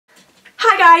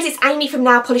Hi guys, it's Amy from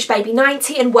Nail Polish Baby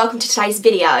 90 and welcome to today's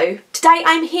video. Today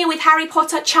I'm here with Harry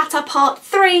Potter Chatter Part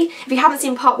 3. If you haven't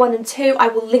seen Part 1 and 2, I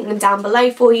will link them down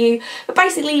below for you. But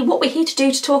basically what we're here to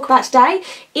do to talk about today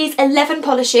is 11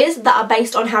 polishes that are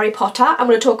based on Harry Potter. I'm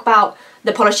going to talk about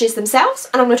the polishes themselves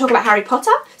and I'm going to talk about Harry Potter.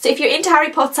 So if you're into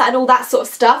Harry Potter and all that sort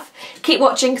of stuff, keep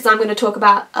watching because I'm going to talk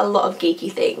about a lot of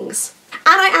geeky things.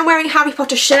 And I am wearing a Harry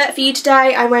Potter shirt for you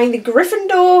today. I'm wearing the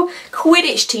Gryffindor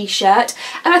Quidditch t-shirt.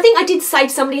 And I think I did say to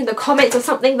somebody in the comments or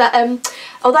something that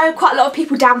although quite a lot of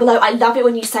people down below, I love it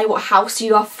when you say what house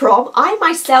you are from. I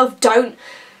myself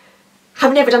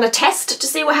have never done a test to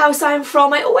see what house I'm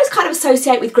from. I always kind of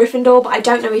associate with Gryffindor, but I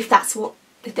don't know if that's what,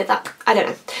 I don't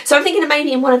know. So I'm thinking that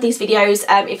maybe in one of these videos,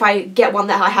 if I get one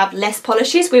that I have less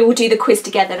polishes, we will do the quiz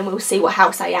together and we'll see what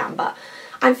house I am. But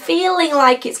I'm feeling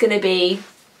like it's going to be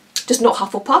just not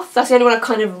Hufflepuff. That's the only one I've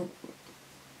kind of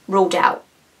ruled out.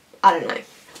 I don't know.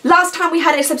 Last time we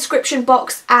had a subscription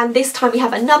box and this time we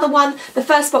have another one. The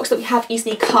first box that we have is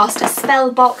the Cast a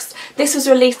Spell box. This was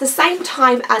released the same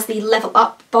time as the Level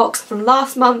Up box from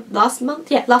last month. And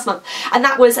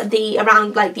that was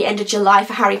around like the end of July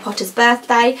for Harry Potter's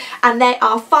birthday. And there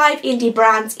are 5 indie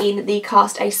brands in the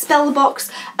Cast a Spell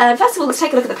box. First of all, let's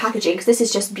take a look at the packaging because this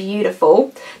is just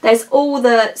beautiful. There's all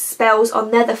the spells on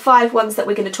there. The 5 ones that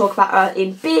we're going to talk about are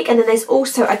in big, and then there's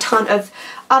also a ton of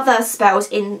other spells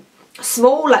in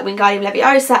small, like Wingardium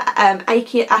Leviosa,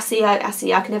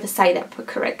 Accio, I can never say that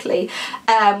correctly.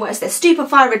 What is there?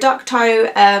 Stupefy,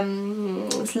 Reducto,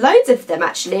 there's loads of them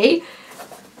actually.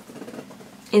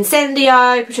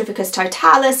 Incendio, Petrificus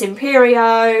Totalis,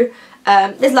 Imperio,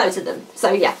 there's loads of them.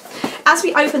 So yeah, as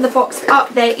we open the box up,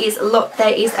 there is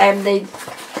the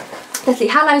Deathly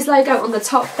Hallows logo on the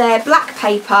top there, black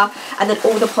paper, and then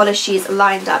all the polishes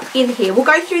lined up in here. We'll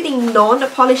go through the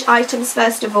non-polished items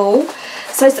first of all.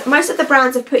 So most of the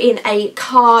brands have put in a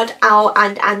card, owl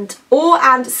and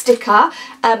sticker,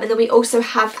 and then we also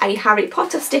have a Harry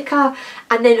Potter sticker,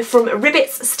 and then from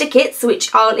Ribbiets Stickets,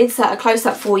 which I'll insert a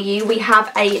close-up for you, we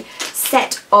have a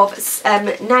set of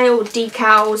nail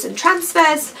decals and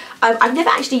transfers. I've never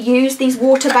actually used these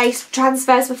water-based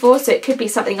transfers before, so it could be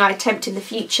something I attempt in the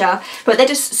future, but they're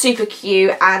just super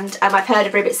cute, and I've heard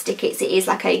of Ribbiets Stickets. It is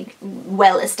like a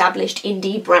well-established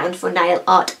indie brand for nail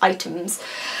art items.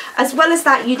 As well as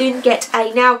that, you then get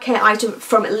a nail care item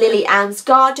from Lily Ann's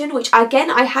Garden, which again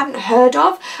I hadn't heard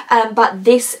of, but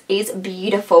this is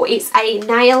beautiful. It's a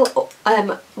nail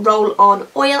roll-on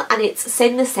oil and it's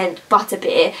Send the Scent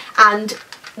Butterbeer, and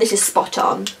this is spot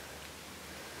on.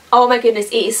 Oh my goodness,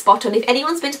 it is spot on. If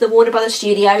anyone's been to the Warner Brothers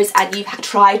studios and you've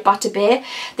tried Butterbeer,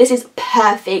 this is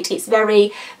perfect. It's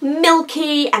very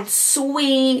milky and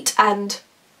sweet and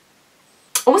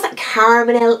almost like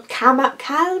caramelly.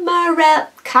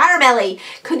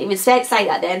 Couldn't even say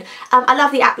that then. I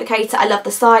love the applicator, I love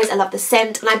the size, I love the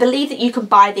scent, and I believe that you can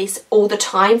buy this all the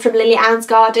time from Lily Ann's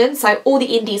Garden, so all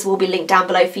the indies will be linked down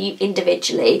below for you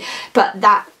individually, but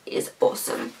that is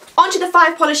awesome. On to the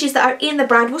 5 polishes that are in the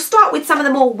brand. We'll start with some of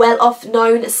the more well-off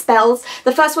known spells.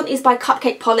 The first one is by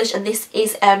Cupcake Polish, and this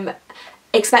is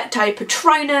Expecto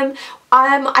Patronum.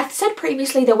 I said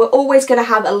previously that we're always going to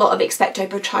have a lot of Expecto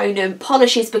Patronum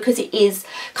polishes because it is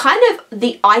kind of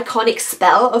the iconic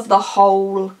spell of the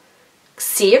whole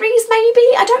series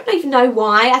maybe. I don't even know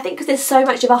why. I think because there's so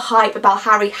much of a hype about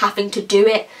Harry having to do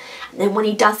it. And then when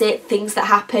he does it, things that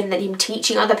happen, then him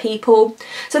teaching other people.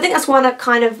 So I think that's one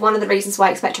of the reasons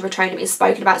why Expecto Patronum is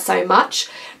spoken about so much.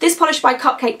 This polish by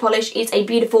Cupcake Polish is a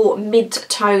beautiful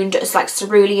mid-toned, it's like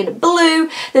cerulean blue.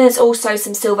 Then there's also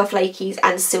some silver flakies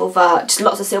and just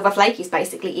lots of silver flakies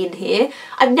basically in here.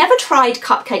 I've never tried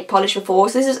Cupcake Polish before,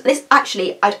 so this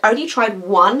actually, I'd only tried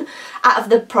one out of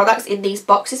the products in these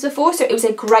boxes before, so it was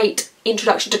a great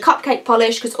introduction to Cupcake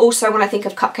Polish, because also when I think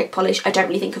of Cupcake Polish I don't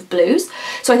really think of blues,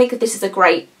 so I think that this is a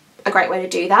great way to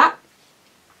do that.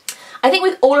 I think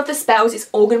with all of the spells it's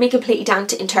all going to be completely down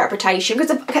to interpretation, because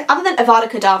other than Avada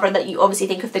Kedavra that you obviously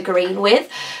think of the green with,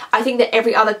 I think that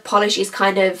every other polish is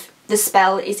kind of, the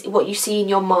spell is what you see in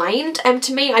your mind.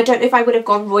 To me, I don't know if I would have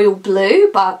gone royal blue,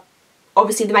 but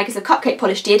obviously the makers of Cupcake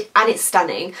Polish did, and it's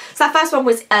stunning. So that first one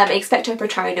was Expecto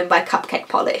Patronum by Cupcake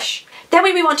Polish. Then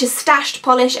we move on to Stached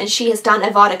Polish, and she has done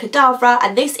Avada Kedavra,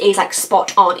 and this is like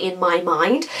spot on in my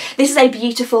mind. This is a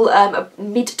beautiful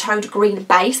mid-toned green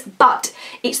base, but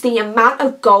it's the amount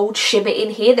of gold shimmer in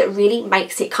here that really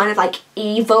makes it kind of like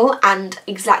evil and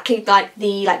exactly like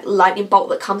the lightning bolt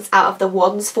that comes out of the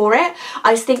wands for it.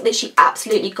 I just think that she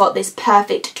absolutely got this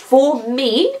perfect for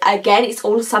me. Again, it's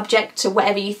all subject to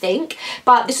whatever you think,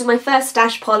 but this was my first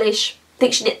Stash polish. I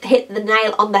think she hit the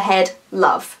nail on the head.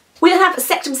 Love. We then have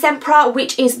Sectumsempra,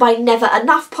 which is by Nvr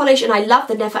Enuff polish, and I love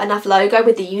the Nvr Enuff logo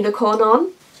with the unicorn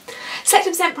on.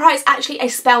 Sectumsempra is actually a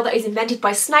spell that is invented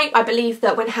by Snape. I believe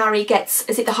that when Harry gets,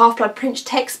 is it the Half-Blood Prince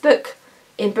textbook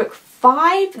in book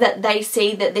 5, that they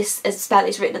see that this spell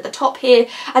is written at the top here,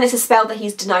 and it's a spell that he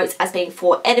denotes as being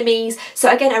for enemies.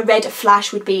 So again, a red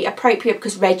flash would be appropriate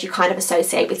because red you kind of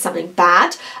associate with something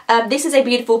bad. This is a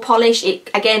beautiful polish.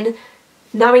 It, again,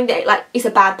 knowing that like it's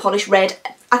a bad polish, red,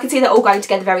 I can see that all going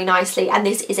together very nicely, and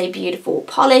this is a beautiful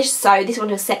polish. So this one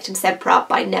is Sectumsempra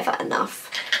by Nvr Enuff.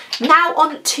 Now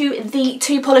on to the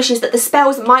two polishes that the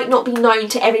spells might not be known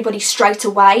to everybody straight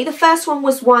away. The first one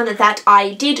was one that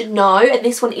I did know, and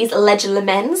this one is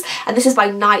Legilimens, and this is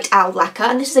by Night Owl Lacquer,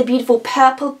 and this is a beautiful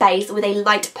purple base with a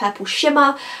light purple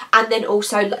shimmer, and then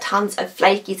also tons of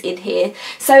flakies in here.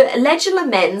 So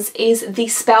Legilimens is the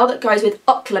spell that goes with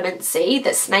Occlumency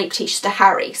that Snape teaches to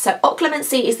Harry. So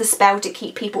Occlumency is the spell to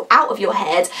keep people out of your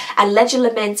head, and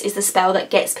Legilimens is the spell that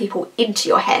gets people into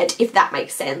your head, if that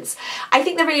makes sense. I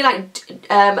think they're really like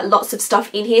lots of stuff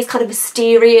in here. It's kind of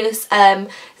mysterious, and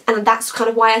that's kind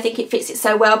of why I think it fits it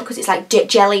so well, because it's like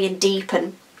jelly and deep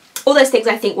and all those things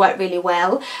I think work really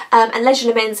well. And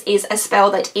Legilimens is a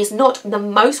spell that is not the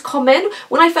most common.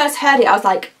 When I first heard it I was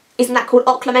like, isn't that called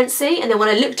Occlumency? And then when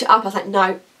I looked it up I was like,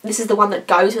 no, this is the one that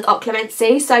goes with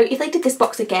Occlumency. So if they did this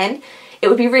box again, it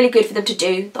would be really good for them to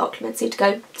do the Occlumency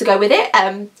to go with it.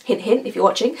 Hint hint if you're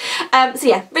watching. So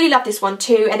yeah, really love this one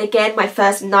too, and again my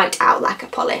first Night Owl Lacquer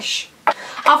polish.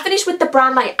 I'll finish with the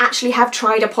brand I actually have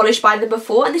tried a polish by them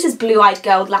before, and this is Blue Eyed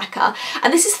Girl Lacquer,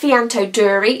 and this is Fianto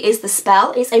Duri is the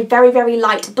spell. It's a very, very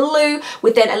light blue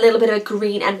with then a little bit of a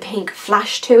green and pink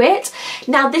flash to it.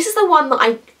 Now this is the one that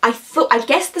I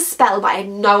guessed the spell, but I had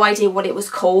no idea what it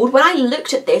was called. When I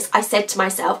looked at this, I said to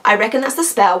myself, I reckon that's the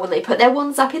spell when they put their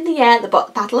wands up in the air at the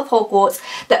Battle of Hogwarts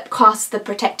that casts the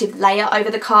protective layer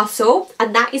over the castle,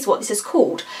 and that is what this is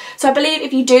called. So I believe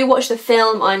if you do watch the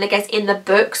film, and I guess in the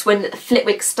books, when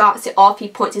Flitwick starts it off, he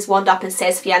points his wand up and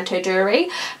says Fianto Duri,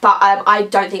 but I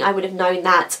don't think I would have known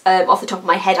that off the top of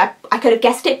my head. I could have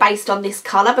guessed it based on this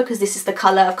colour, because this is the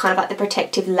colour of kind of like the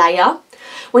protective layer.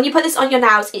 When you put this on your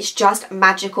nails, it's just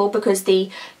magical, because the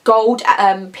gold,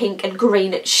 pink and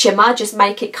green shimmer just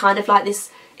make it kind of like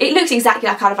this. It looks exactly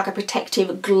like kind of like a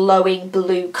protective glowing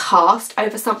blue cast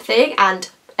over something, and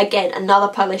again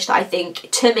another polish that I think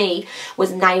to me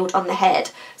was nailed on the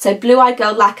head. So Blue Eyed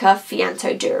Girl Lacquer,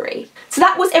 Fianto Duri. So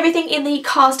that was everything in the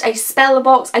Cast a Spell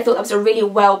box. I thought that was a really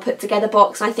well put together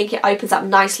box, and I think it opens up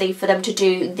nicely for them to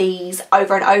do these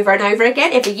over and over and over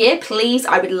again every year. Please,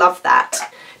 I would love that.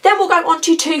 Then we'll go on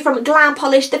to two from Glam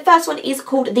Polish. The first one is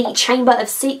called the Chamber of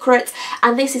Secrets,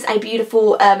 and this is a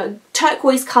beautiful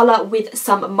turquoise colour with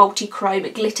some multi-chrome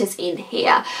glitters in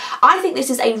here. I think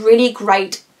this is a really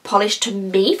great polish to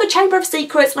me for Chamber of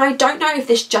Secrets, and I don't know if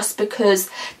this just because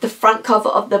the front cover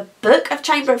of the book of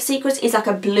Chamber of Secrets is like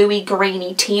a bluey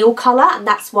greeny teal colour, and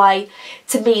that's why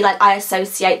to me like I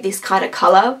associate this kind of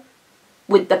colour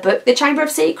with the book, The Chamber of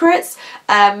Secrets.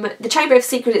 The Chamber of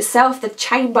Secrets itself, the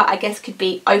chamber I guess could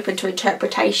be open to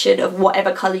interpretation of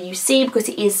whatever colour you see, because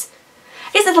it is,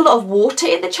 I guess there's a lot of water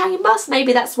in the chamber, so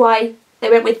maybe that's why they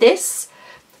went with this.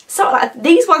 So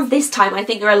these ones this time I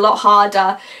think are a lot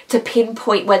harder to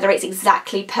pinpoint whether it's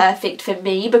exactly perfect for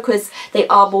me, because they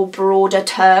are more broader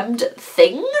termed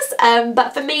things,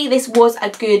 but for me this was a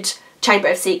good Chamber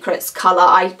of Secrets colour.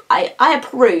 I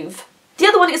approve. The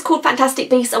other one is called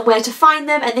Fantastic Beasts and Where to Find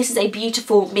Them, and this is a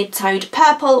beautiful mid-toned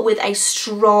purple with a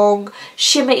strong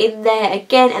shimmer in there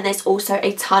again, and there's also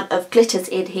a ton of glitters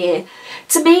in here.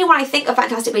 To me, when I think of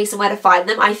Fantastic Beasts and Where to Find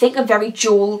Them, I think of very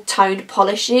jewel-toned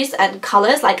polishes and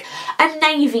colours, like a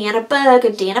navy and a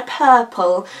burgundy and a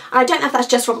purple. And I don't know if that's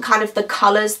just from kind of the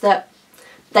colours that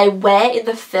they wear in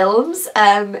the films,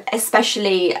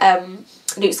 especially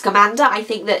Newt Scamander. I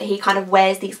think that he kind of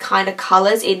wears these kind of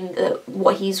colours in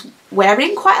what he's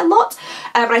wearing quite a lot,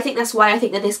 and I think that's why I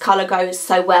think that this colour goes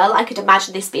so well. I could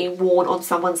imagine this being worn on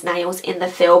someone's nails in the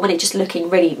film and it just looking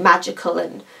really magical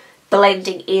and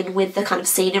blending in with the kind of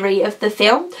scenery of the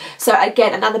film. So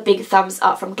again, another big thumbs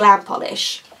up from Glam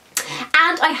Polish.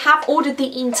 And I have ordered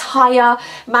the entire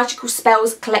Magical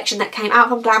Spells collection that came out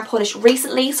from Glam Polish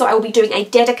recently, so I will be doing a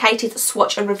dedicated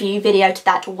swatch and review video to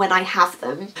that when I have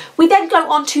them. We then go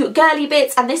on to Girly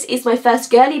Bits, and this is my first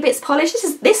Girly Bits polish.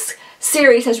 This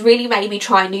series has really made me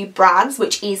try new brands,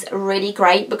 which is really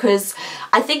great, because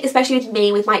I think especially with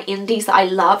me, with my indies that I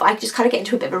love, I just kind of get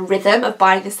into a bit of a rhythm of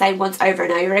buying the same ones over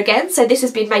and over again, so this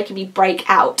has been making me break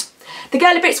out. The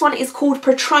Girly Bits one is called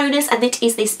Patronus, and it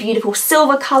is this beautiful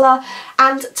silver colour,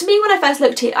 and to me when I first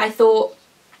looked at it I thought,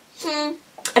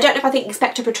 I don't know if I think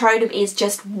Expecto Patronum is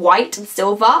just white and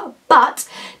silver, but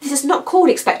this is not called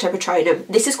Expecto Patronum.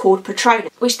 This is called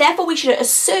Patronus, which therefore we should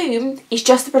assume is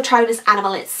just the Patronus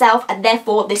animal itself, and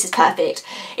therefore this is perfect.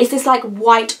 It's this like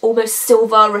white, almost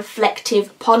silver,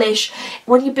 reflective polish.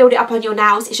 When you build it up on your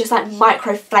nails, it's just like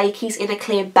micro flakies in a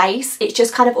clear base. It's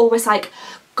just kind of almost like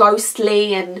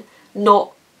ghostly and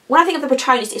not... When I think of the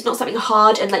Patronus, it's not something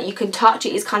hard and that you can touch.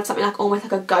 It is kind of something like almost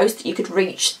like a ghost that you could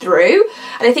reach through.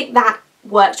 And I think that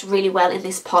worked really well in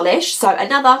this polish. So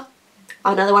another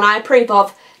one I approve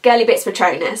of, Girly Bits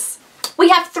Patronus. We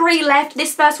have 3 left.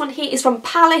 This first one here is from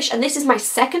Pahlish, and this is my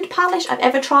second Pahlish I've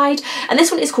ever tried, and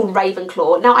this one is called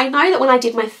Ravenclaw. Now I know that when I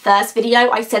did my first video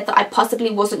I said that I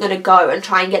possibly wasn't going to go and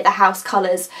try and get the house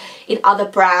colours in other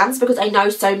brands because I know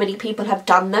so many people have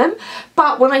done them,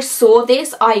 but when I saw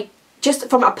this, I just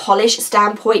from a polish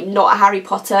standpoint, not a Harry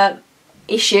Potter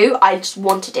issue, I just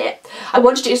wanted it. I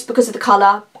wanted it just because of the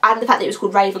colour and the fact that it was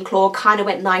called Ravenclaw kind of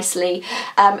went nicely.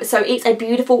 So it's a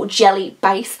beautiful jelly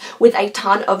base with a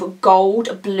ton of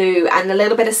gold, blue and a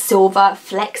little bit of silver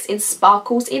flecks in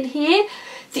sparkles in here.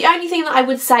 The only thing that I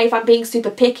would say if I'm being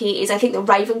super picky is I think the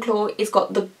Ravenclaw has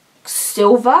got the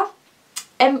silver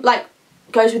and like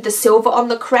goes with the silver on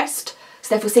the crest,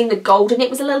 so therefore seeing the gold in it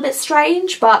was a little bit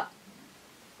strange, but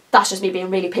that's just me being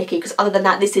really picky because other than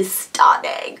that this is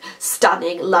stunning.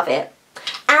 Stunning, love it.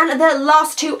 And the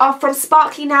last 2 are from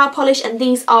Sparklea Nail Polish, and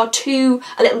these are 2,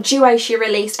 a little duo she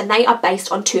released, and they are based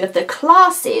on 2 of the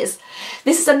classes.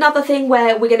 This is another thing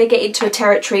where we're going to get into a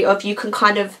territory of you can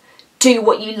kind of do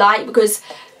what you like, because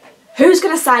who's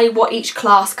going to say what each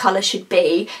class colour should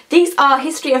be? These are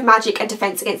History of Magic and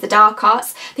Defence Against the Dark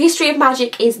Arts. The History of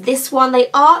Magic is this one. They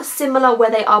are similar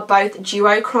where they are both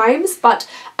duochromes, but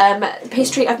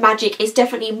History of Magic is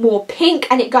definitely more pink,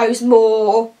 and it goes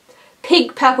more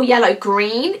pink, purple, yellow,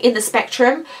 green in the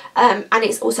spectrum, and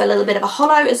it's also a little bit of a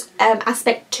hollow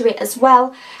aspect to it as well.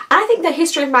 And I think the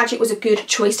History of Magic was a good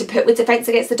choice to put with Defence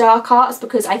Against the Dark Arts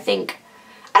because I think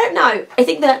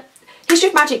that History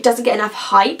of Magic doesn't get enough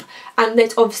hype, and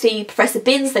there's obviously Professor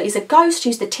Binns that is a ghost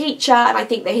who's the teacher, and I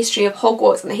think the History of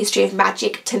Hogwarts and the History of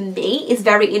Magic to me is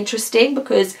very interesting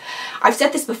because I've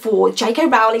said this before, J.K.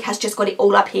 Rowling has just got it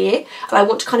all up here, and I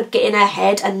want to kind of get in her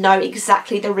head and know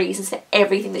exactly the reasons for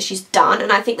everything that she's done,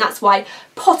 and I think that's why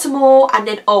Pottermore and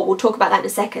then, oh, we'll talk about that in a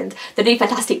second, the new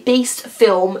Fantastic Beasts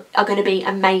film are going to be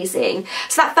amazing.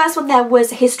 So that first one there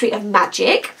was History of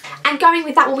Magic, and going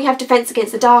with that one we have Defence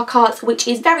Against the Dark Arts, which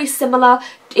is very similar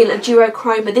in a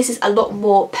duochrome, but this is a lot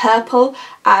more purple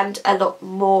and a lot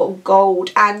more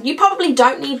gold, and you probably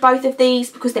don't need both of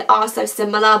these because they are so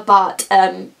similar, but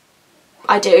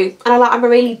I do, and I'm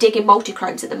really digging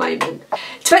multi-chromes at the moment.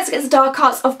 Defence Against the Dark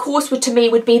Arts, of course, to me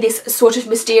would be this sort of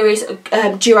mysterious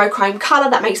duochrome colour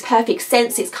that makes perfect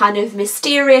sense. It's kind of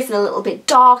mysterious and a little bit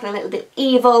dark and a little bit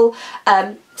evil.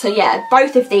 So yeah,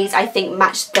 both of these I think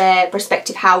match their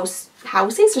respective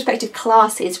respective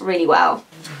classes really well.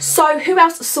 So who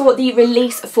else saw the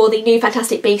release for the new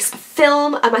Fantastic Beasts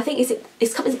film? I think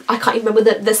it's coming, I can't even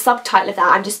remember the subtitle of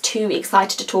that. I'm just too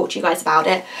excited to talk to you guys about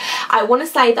it. I want to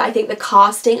say that I think the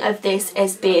casting of this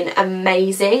has been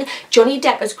amazing. Johnny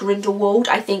Depp as Grindelwald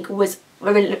I think was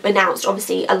announced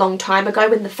obviously a long time ago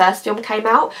when the first film came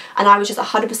out, and I was just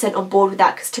 100% on board with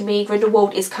that because to me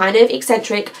Grindelwald is kind of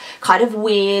eccentric, kind of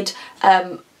weird.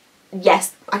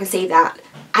 Yes, I can see that.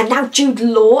 And now Jude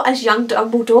Law as young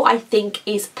Dumbledore I think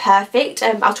is perfect.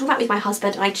 I was talking about it with my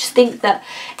husband, and I just think that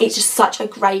it's just such a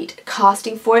great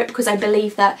casting for it because I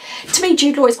believe that, to me,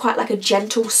 Jude Law is quite like a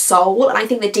gentle soul, and I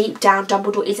think that deep down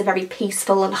Dumbledore is a very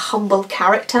peaceful and humble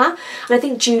character, and I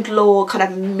think Jude Law kind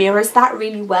of mirrors that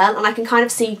really well, and I can kind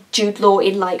of see Jude Law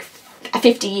in like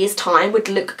 50 years time would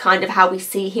look kind of how we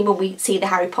see him when we see the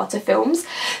Harry Potter films.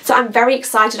 So I'm very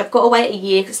excited. I've got to wait a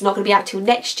year because it's not going to be out till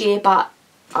next year, but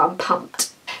I'm pumped.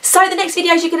 So the next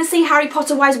videos you're going to see Harry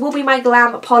Potter wise will be my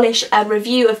Glam Polish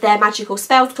review of their magical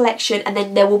spells collection, and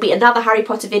then there will be another Harry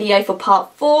Potter video for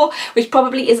part 4, which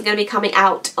probably isn't going to be coming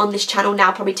out on this channel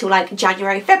now probably till like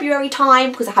January, February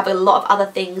time, because I have a lot of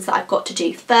other things that I've got to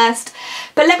do first.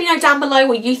 But let me know down below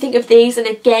what you think of these, and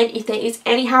again, if there is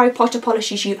any Harry Potter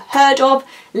polishes you've heard of,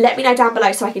 let me know down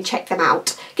below so I can check them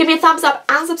out. Give me a thumbs up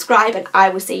and subscribe, and I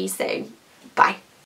will see you soon. Bye.